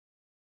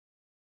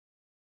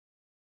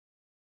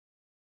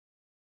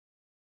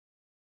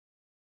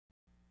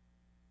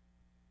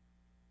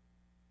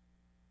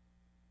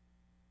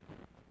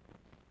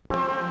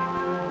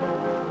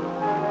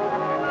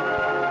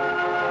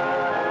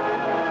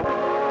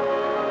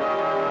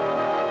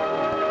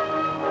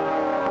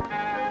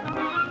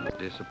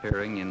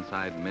disappearing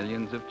inside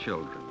millions of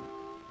children.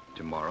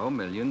 Tomorrow,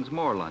 millions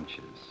more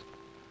lunches.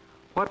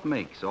 What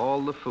makes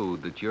all the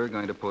food that you're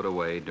going to put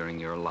away during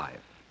your life?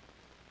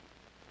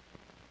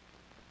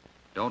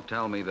 Don't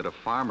tell me that a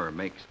farmer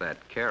makes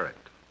that carrot.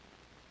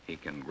 He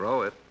can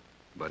grow it,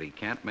 but he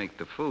can't make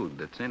the food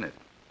that's in it.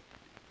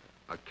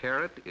 A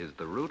carrot is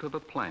the root of a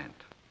plant,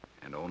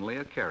 and only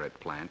a carrot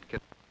plant can.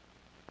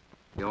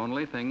 The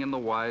only thing in the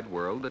wide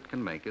world that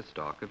can make a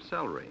stalk of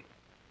celery.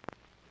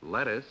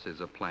 Lettuce is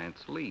a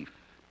plant's leaf.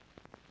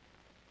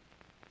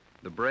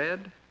 The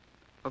bread,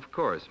 of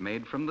course,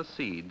 made from the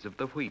seeds of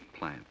the wheat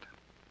plant.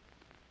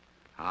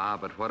 Ah,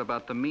 but what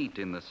about the meat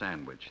in the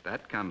sandwich?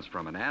 That comes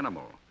from an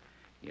animal.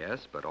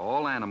 Yes, but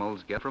all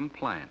animals get from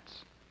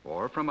plants,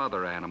 or from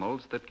other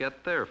animals that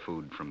get their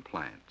food from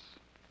plants.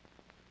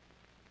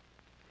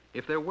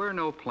 If there were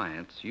no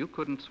plants, you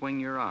couldn't swing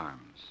your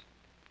arms,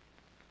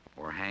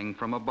 or hang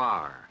from a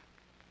bar,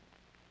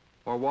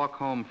 or walk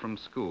home from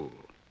school,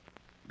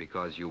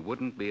 because you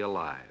wouldn't be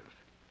alive.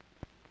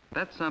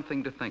 That's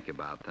something to think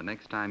about the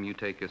next time you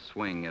take a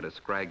swing at a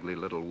scraggly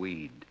little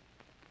weed.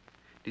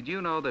 Did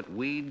you know that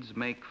weeds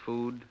make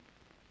food?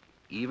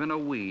 Even a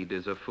weed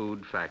is a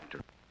food factory.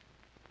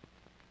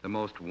 The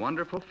most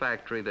wonderful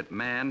factory that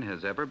man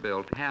has ever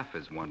built, half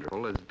as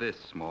wonderful as this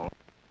small.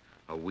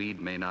 A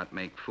weed may not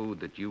make food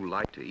that you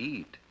like to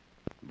eat,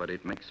 but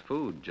it makes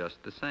food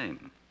just the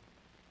same.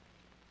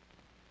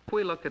 If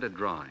we look at a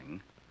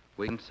drawing,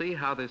 we can see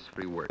how this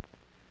tree works.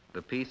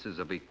 The pieces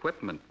of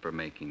equipment for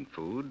making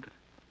food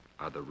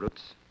are the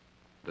roots,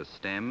 the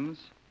stems,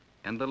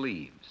 and the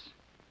leaves.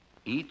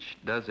 Each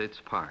does its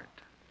part.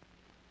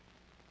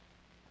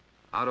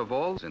 Out of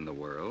all in the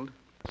world,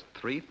 there's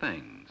three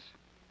things.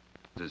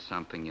 There's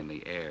something in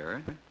the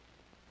air.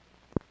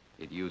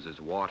 It uses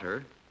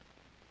water.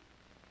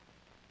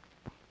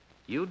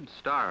 You'd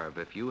starve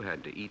if you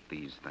had to eat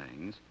these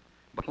things.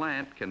 A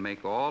plant can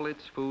make all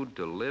its food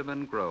to live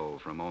and grow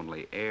from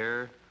only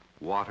air,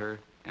 water,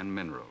 and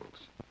minerals.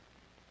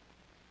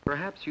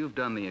 Perhaps you've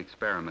done the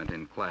experiment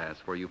in class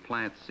where you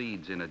plant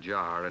seeds in a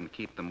jar and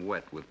keep them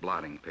wet with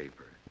blotting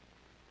paper.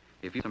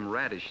 If you some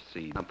radish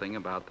seed, something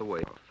about the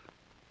way.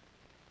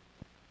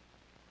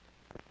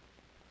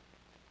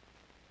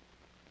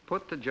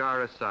 Put the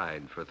jar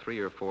aside for 3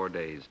 or 4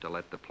 days to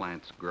let the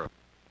plants grow.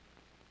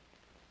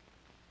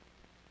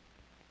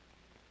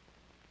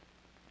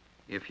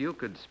 If you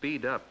could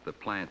speed up the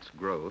plant's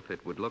growth,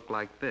 it would look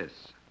like this.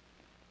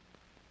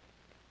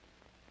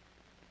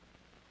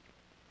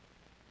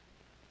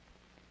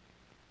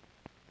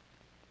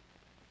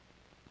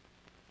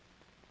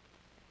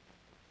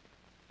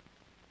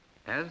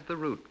 As the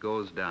root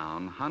goes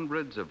down,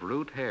 hundreds of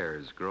root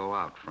hairs grow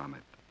out from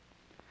it.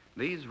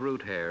 These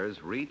root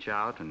hairs reach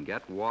out and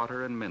get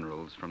water and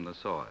minerals from the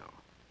soil.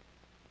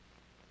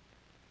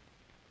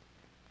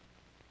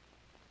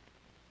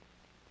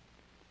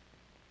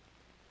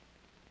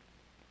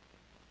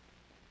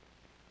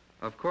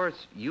 Of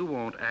course, you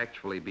won't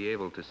actually be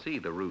able to see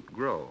the root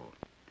grow,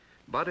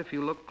 but if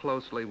you look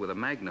closely with a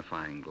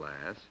magnifying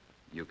glass,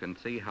 you can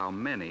see how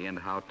many and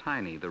how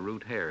tiny the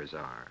root hairs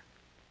are.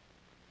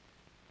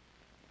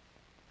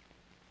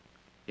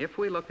 If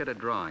we look at a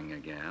drawing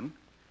again,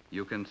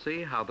 you can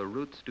see how the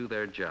roots do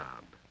their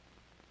job.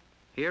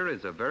 Here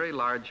is a very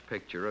large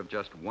picture of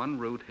just one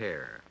root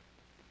hair.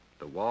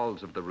 The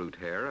walls of the root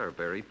hair are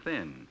very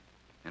thin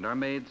and are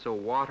made so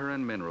water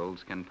and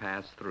minerals can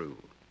pass through.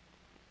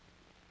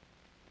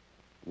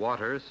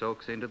 Water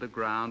soaks into the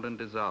ground and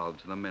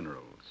dissolves the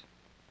minerals.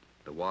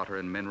 The water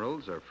and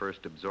minerals are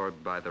first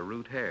absorbed by the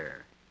root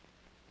hair,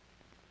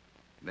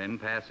 then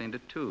pass into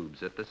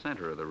tubes at the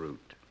center of the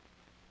root.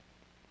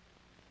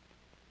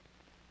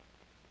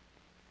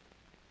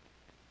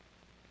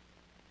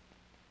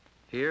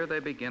 Here they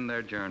begin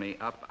their journey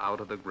up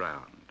out of the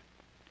ground.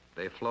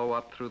 They flow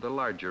up through the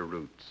larger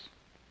roots,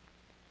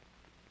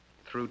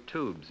 through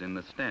tubes in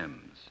the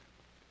stems,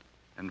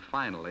 and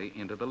finally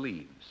into the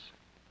leaves.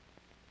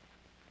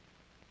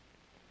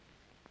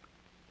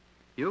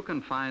 You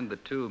can find the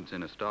tubes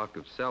in a stalk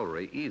of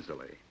celery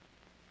easily.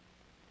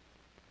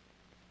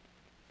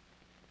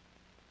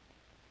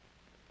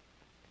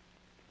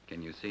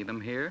 Can you see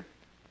them here?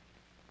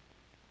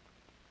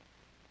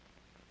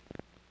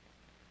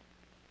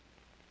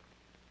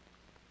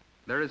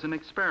 There is an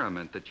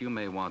experiment that you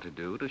may want to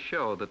do to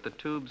show that the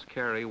tubes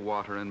carry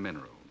water and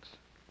minerals.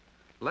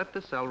 Let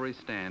the celery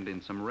stand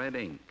in some red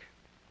ink.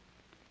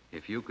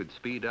 If you could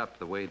speed up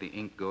the way the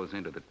ink goes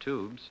into the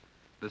tubes,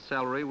 the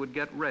celery would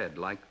get red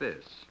like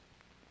this.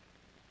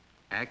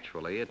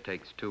 Actually, it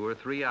takes 2 or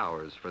 3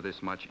 hours for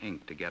this much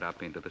ink to get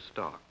up into the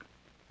stalk.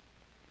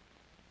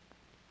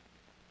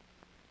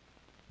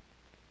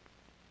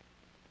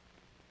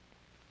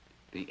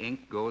 The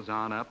ink goes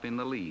on up in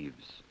the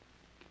leaves.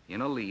 In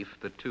a leaf,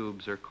 the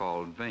tubes are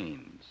called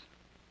veins.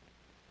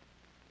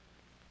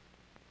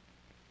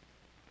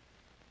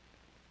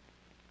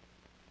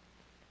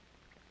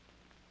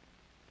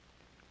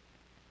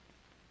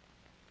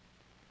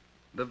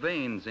 The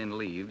veins in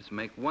leaves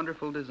make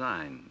wonderful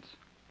designs.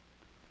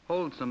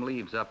 Hold some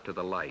leaves up to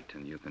the light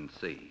and you can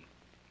see.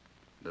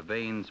 The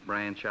veins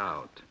branch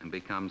out and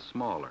become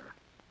smaller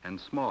and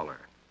smaller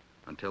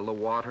until the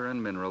water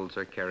and minerals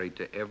are carried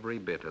to every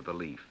bit of the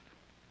leaf.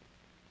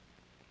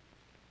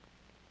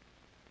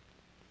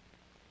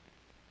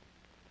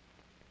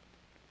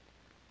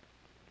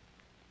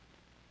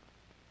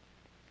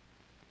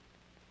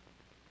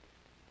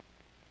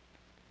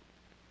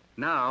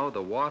 Now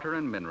the water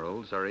and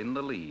minerals are in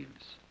the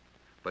leaves,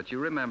 but you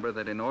remember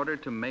that in order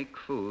to make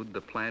food,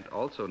 the plant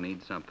also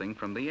needs something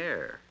from the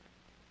air.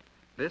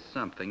 This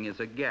something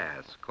is a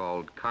gas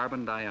called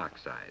carbon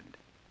dioxide.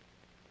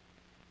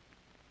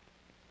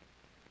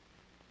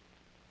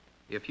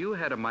 If you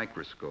had a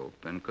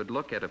microscope and could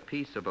look at a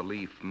piece of a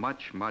leaf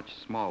much, much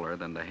smaller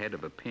than the head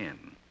of a pin,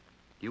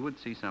 you would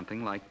see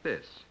something like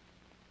this.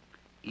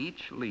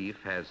 Each leaf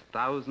has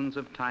thousands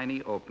of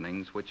tiny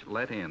openings which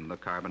let in the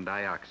carbon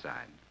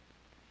dioxide.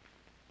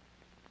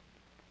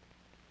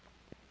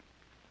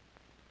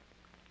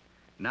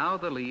 Now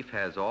the leaf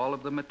has all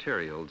of the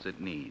materials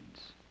it needs.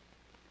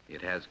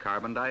 It has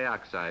carbon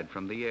dioxide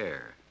from the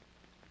air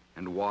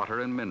and water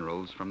and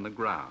minerals from the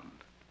ground.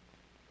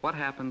 What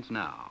happens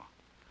now?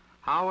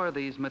 How are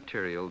these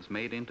materials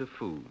made into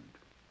food?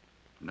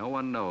 No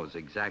one knows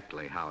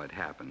exactly how it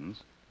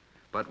happens,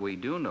 but we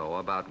do know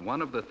about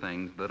one of the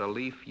things that a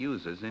leaf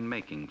uses in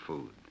making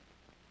food.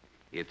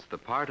 It's the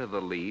part of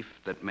the leaf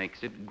that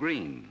makes it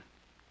green,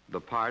 the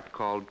part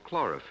called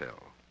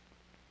chlorophyll.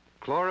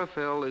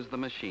 Chlorophyll is the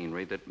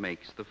machinery that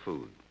makes the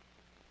food.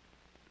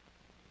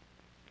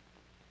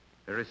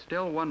 There is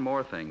still one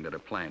more thing that a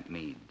plant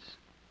needs: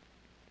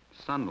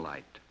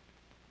 sunlight.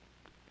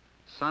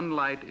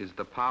 Sunlight is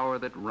the power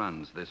that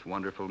runs this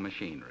wonderful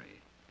machinery.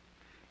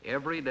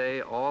 Every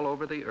day, all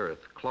over the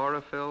earth,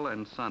 chlorophyll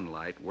and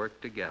sunlight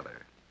work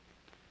together.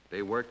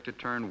 They work to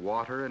turn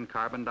water and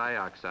carbon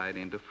dioxide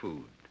into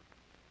food.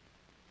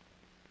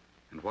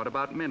 And what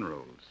about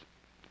minerals?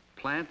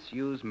 Plants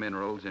use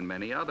minerals in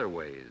many other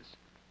ways,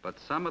 but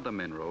some of the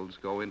minerals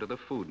go into the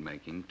food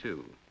making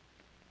too.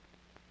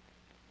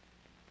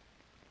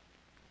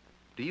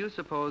 Do you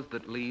suppose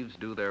that leaves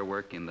do their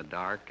work in the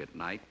dark at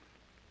night?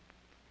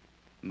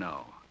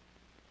 No.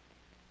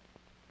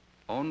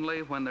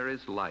 Only when there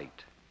is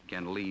light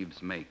can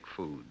leaves make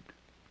food.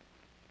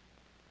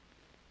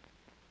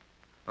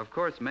 Of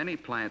course, many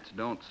plants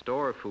don't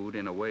store food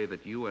in a way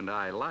that you and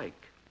I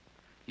like.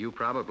 You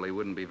probably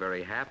wouldn't be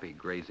very happy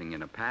grazing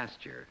in a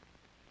pasture.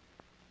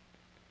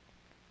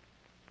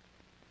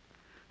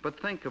 But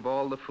think of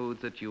all the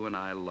foods that you and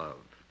I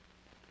love.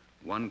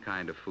 One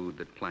kind of food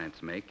that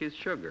plants make is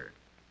sugar.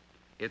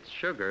 It's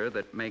sugar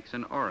that makes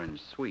an orange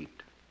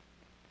sweet.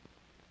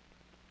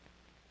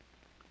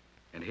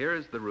 And here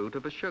is the root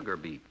of a sugar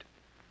beet.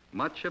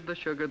 Much of the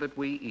sugar that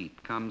we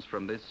eat comes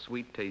from this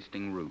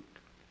sweet-tasting root.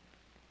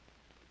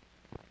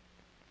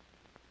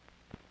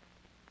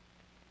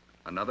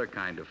 Another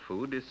kind of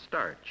food is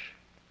starch.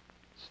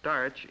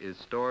 Starch is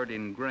stored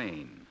in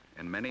grain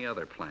and many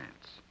other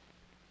plants.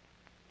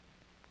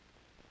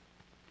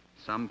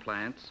 Some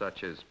plants,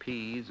 such as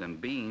peas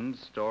and beans,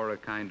 store a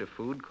kind of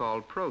food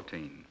called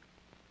protein.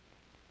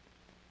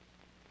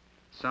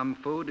 Some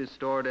food is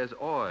stored as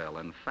oil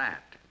and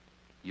fat.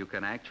 You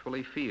can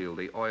actually feel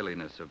the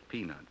oiliness of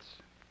peanuts.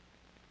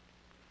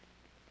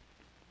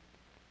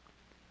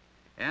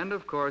 And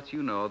of course,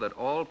 you know that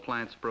all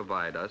plants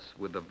provide us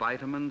with the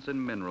vitamins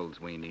and minerals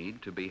we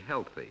need to be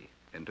healthy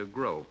and to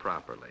grow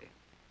properly.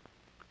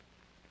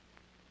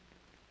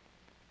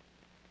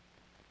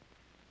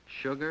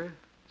 Sugar,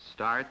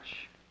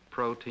 starch,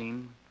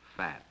 protein,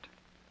 fat,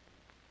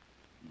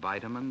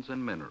 vitamins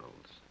and minerals.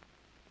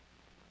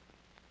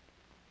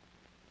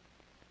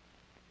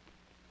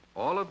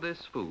 All of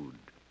this food,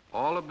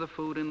 all of the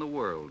food in the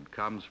world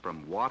comes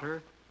from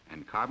water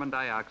and carbon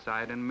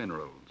dioxide and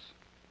minerals,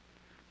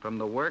 from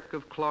the work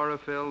of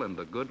chlorophyll and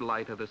the good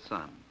light of the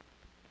sun.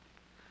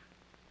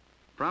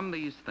 From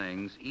these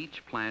things,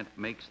 each plant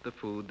makes the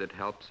food that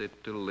helps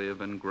it to live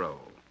and grow.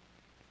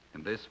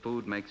 And this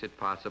food makes it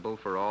possible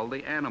for all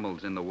the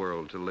animals in the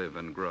world to live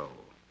and grow.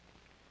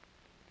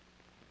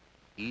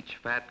 Each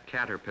fat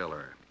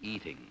caterpillar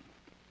eating.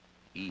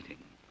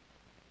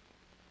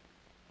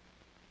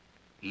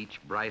 Each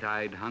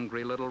bright-eyed,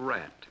 hungry little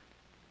rat.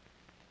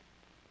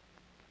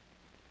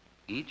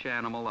 Each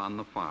animal on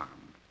the farm.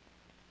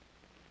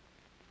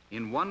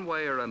 In one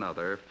way or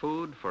another,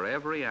 food for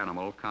every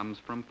animal comes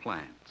from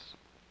plants.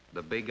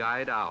 The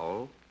big-eyed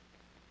owl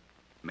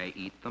may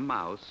eat the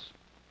mouse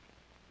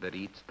that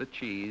eats the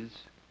cheese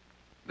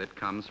that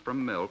comes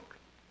from milk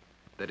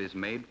that is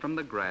made from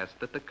the grass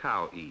that the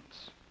cow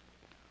eats.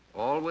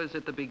 Always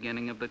at the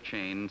beginning of the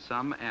chain,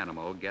 some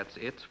animal gets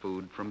its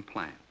food from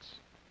plants.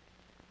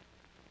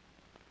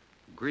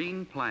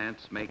 Green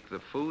plants make the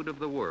food of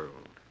the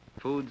world,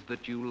 foods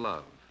that you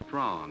love,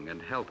 strong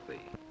and healthy,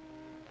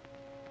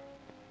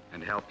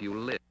 and help you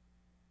live.